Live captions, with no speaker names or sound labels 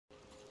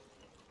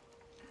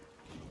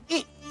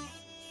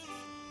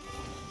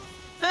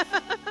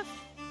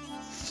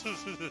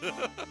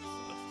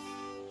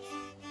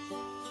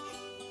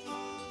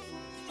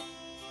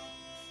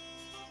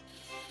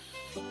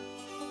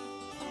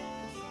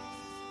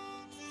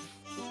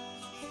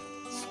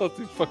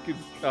Something fucking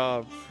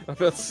calm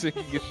about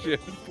singing a shit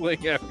and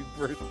playing Happy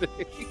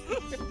Birthday.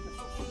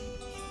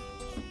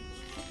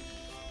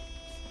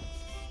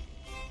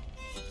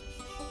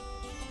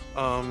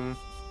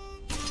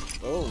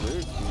 Oh,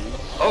 there's me.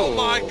 Oh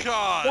my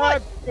god!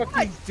 God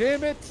fucking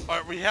damn it!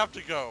 Alright, we have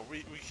to go.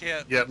 We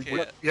can't. Yeah, we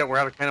can't. yeah, we're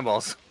out of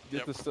cannonballs.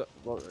 Get the stuff.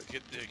 Well,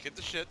 Get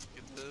the shit.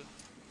 Get the.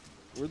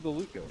 where'd the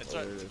loot go? It's Oh,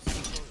 right. there it is.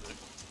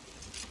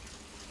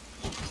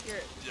 Here.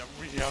 Yeah,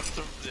 we have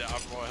to. Yeah,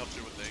 I'm gonna help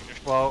you with the anger.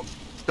 Well,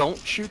 don't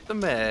shoot the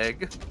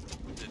Meg.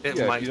 It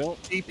Yeah, might if you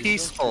don't- be if you don't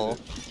peaceful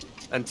shoot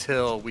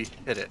until we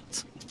hit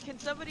it. Can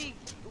somebody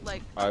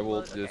like? I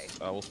will upload-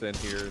 just. I will stand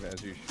here, and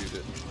as you shoot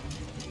it.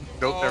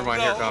 Nope, never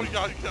mind. No, Here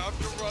it comes.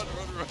 We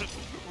gotta run.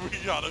 We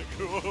gotta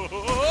go.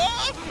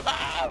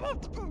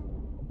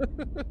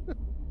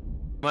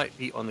 Might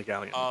be on the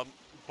galleon.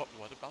 But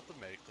what about the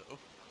Meg though?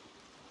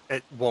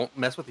 It won't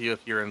mess with you if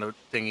you're in the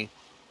thingy.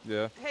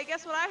 Yeah. Hey,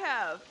 guess what I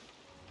have?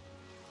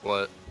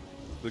 What?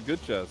 The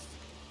good chest.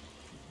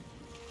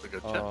 The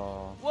good chest.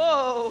 Oh.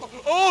 Whoa!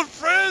 Old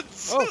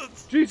friends! Oh,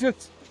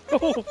 Jesus!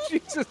 Oh,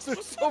 Jesus,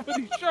 there's so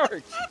many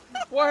sharks!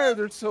 Why are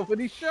there so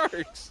many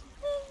sharks?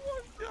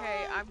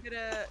 Okay, I'm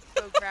gonna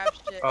go grab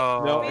shit.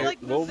 No, Can we, like,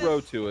 we'll move row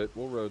this? to it.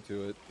 We'll row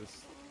to it.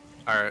 Just...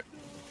 Alright.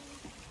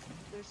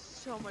 There's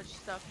so much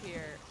stuff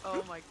here.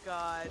 Oh my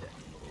god.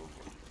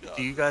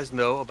 Do you guys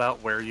know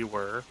about where you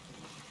were?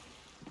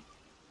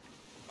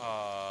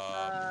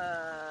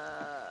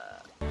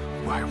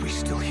 Why are we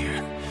still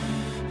here?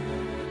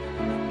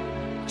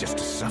 Just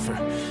to suffer?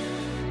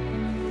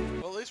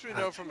 Well, at least we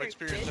know from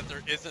experience that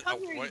there isn't Come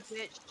here, a you weight.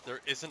 bitch. There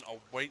isn't a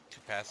weight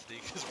capacity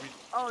because we.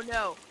 Oh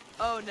no.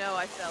 Oh no,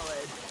 I fell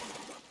in.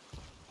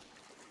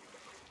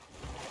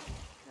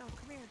 No,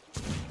 come here.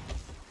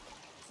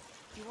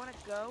 You wanna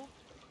go?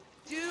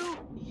 Do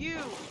you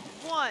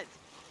want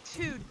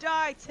to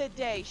die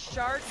today,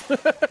 shark?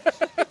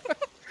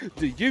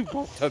 Do you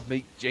want to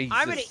meet Jesus?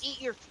 I'm gonna eat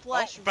your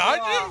flesh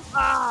behind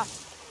raw. you?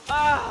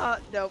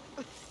 Nope.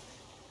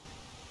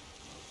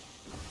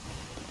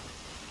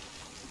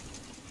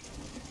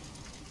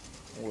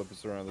 I'll whip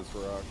us around this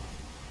rock.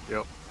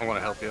 Yep, I want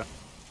to help you.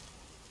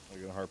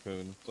 Like a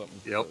harpoon,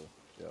 something. Yep.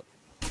 Yep.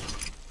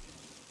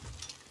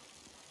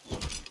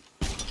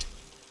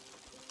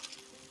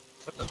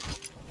 What the?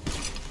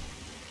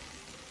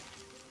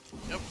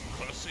 Yep,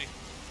 pussy.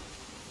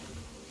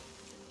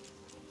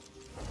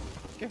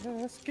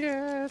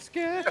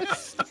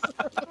 Gas.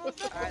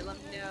 Alright, let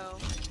me know.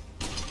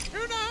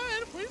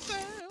 Tonight we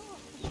sail.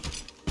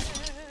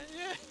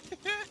 Yeah.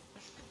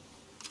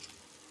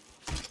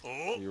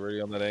 Oh. You ready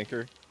on that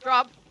anchor?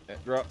 Drop. Yeah,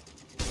 drop.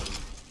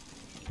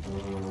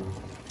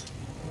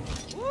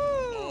 Woo!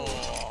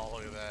 Oh,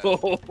 look at that.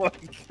 Oh my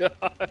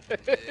god.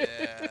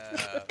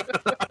 Yeah.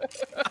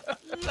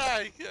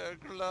 Like a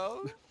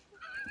glove.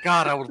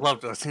 God, I would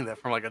love to have seen that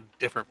from like a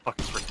different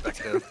fucking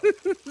perspective.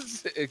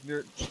 This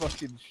ignorant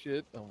fucking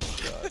shit. Oh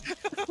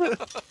my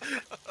god.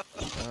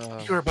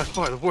 You are by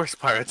far the worst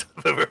pirates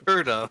I've ever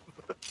heard of.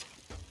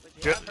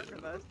 Yeah, heard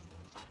of us.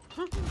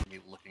 Me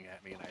looking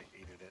at me and I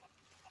hated it.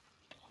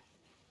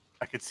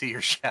 I could see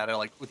your shadow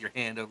like with your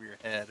hand over your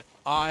head.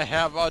 I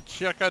have a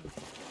chicken.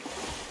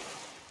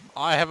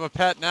 I have a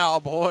pet now,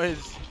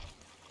 boys.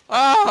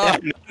 Ah!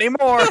 Yeah, not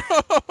anymore.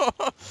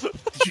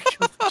 Did you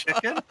kill the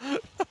chicken?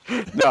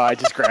 No, I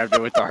just grabbed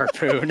it with the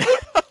harpoon.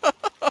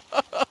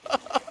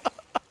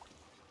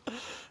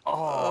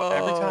 Oh,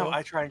 every time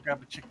I try and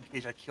grab a chicken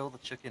cage, I kill the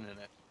chicken in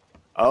it.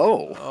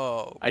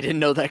 Oh. I didn't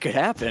know that could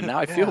happen. Now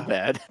I feel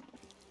bad.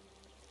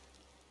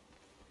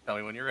 Tell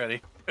me when you're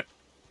ready.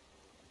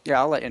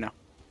 Yeah, I'll let you know.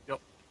 Yep.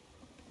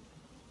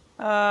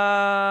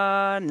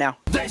 Now.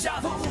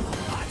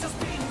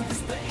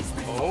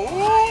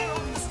 Oh!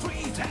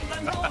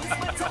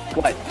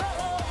 What?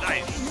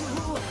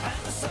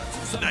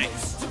 Nice.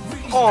 Nice.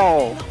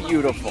 Oh,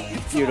 beautiful.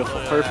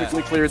 Beautiful.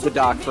 Perfectly cleared the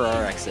dock for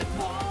our exit.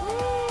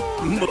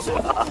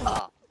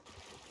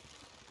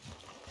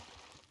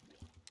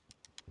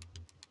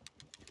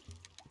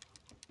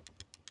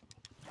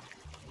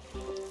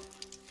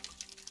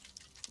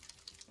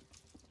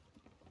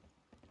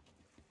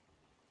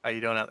 How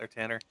you doing out there,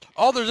 Tanner?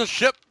 Oh, there's a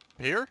ship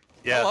here.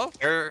 Yeah, Hello?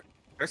 they're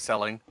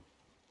selling.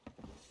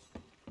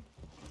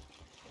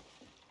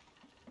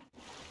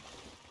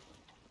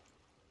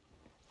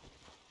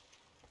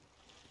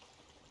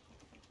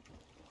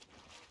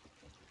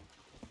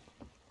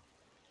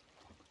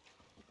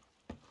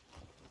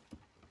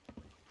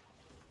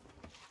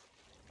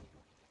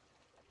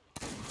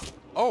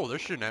 Oh, they're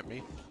shooting at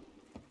me.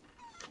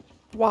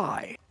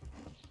 Why?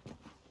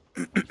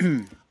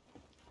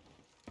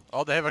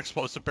 Oh, they have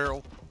explosive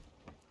barrel.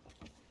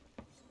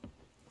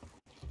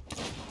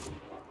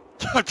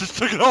 I just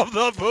took it off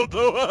the boat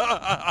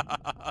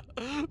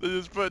though. They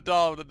just put it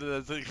down and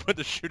then they went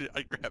to shoot it.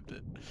 I grabbed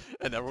it.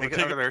 And then we're Take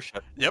gonna it take over their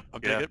ship. Yep,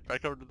 I'm Yeah. taking it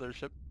back over to their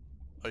ship.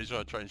 Oh, he's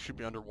gonna try and shoot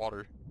me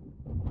underwater.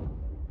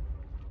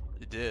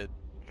 You did.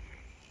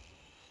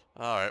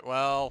 Alright,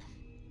 well...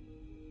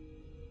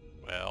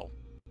 Well...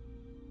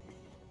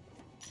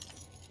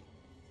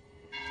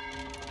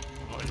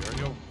 Oh, here we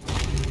go.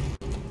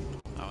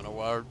 I don't know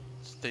what our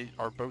state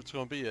our boat's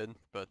gonna be in,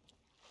 but...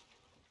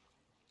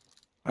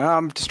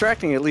 I'm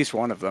distracting at least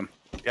one of them.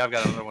 Yeah, I've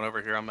got another one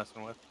over here I'm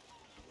messing with.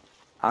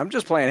 I'm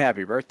just playing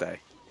Happy Birthday.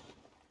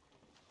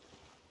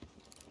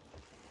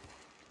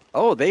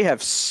 Oh, they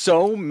have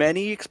so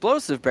many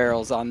explosive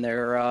barrels on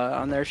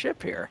their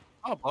ship here.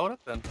 Oh, blow it up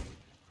then.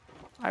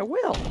 I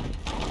will.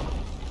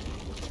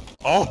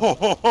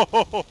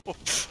 Oh!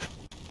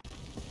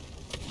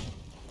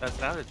 That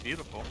sounded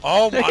beautiful.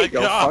 Oh There my you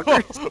go, god!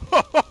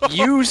 fuckers.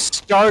 You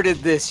started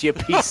this, you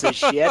piece of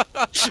shit.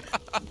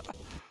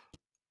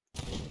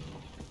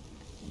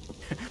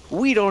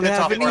 We don't It's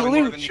have off any more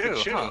loot. than you could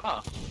chew.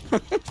 Huh?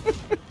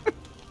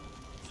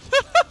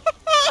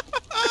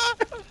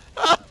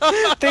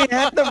 They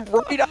had them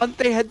right on.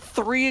 They had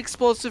 3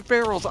 explosive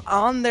barrels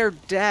on their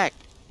deck.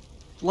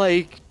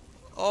 Like,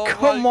 Oh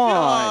come my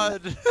on.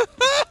 god!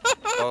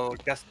 Oh,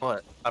 guess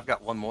what? I've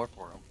got one more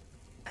for him.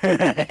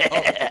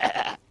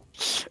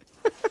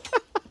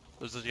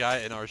 There's a guy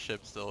in our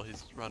ship still,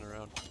 he's running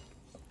around.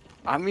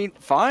 I mean,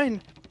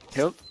 fine.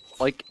 He'll,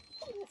 like,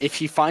 if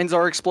he finds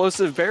our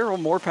explosive barrel,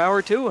 more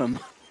power to him.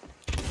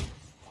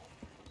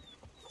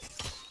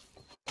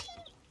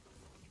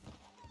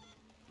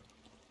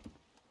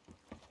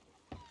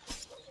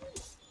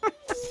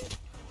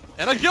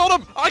 And I killed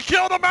him! I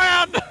killed a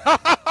man!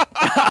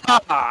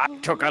 I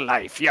took a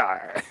life,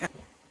 yar.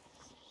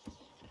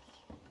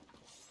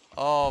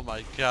 Oh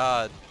my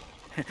god.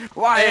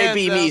 Why And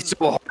be me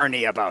so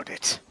horny about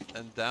it?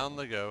 And down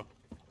they go.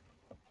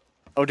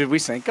 Oh, did we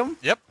sink him?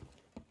 Yep.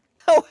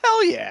 Oh,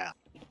 hell yeah.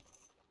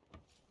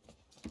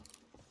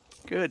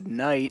 Good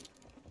night.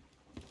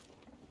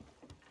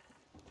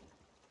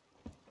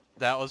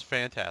 That was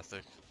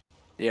fantastic.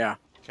 Yeah.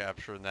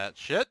 Capturing that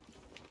shit.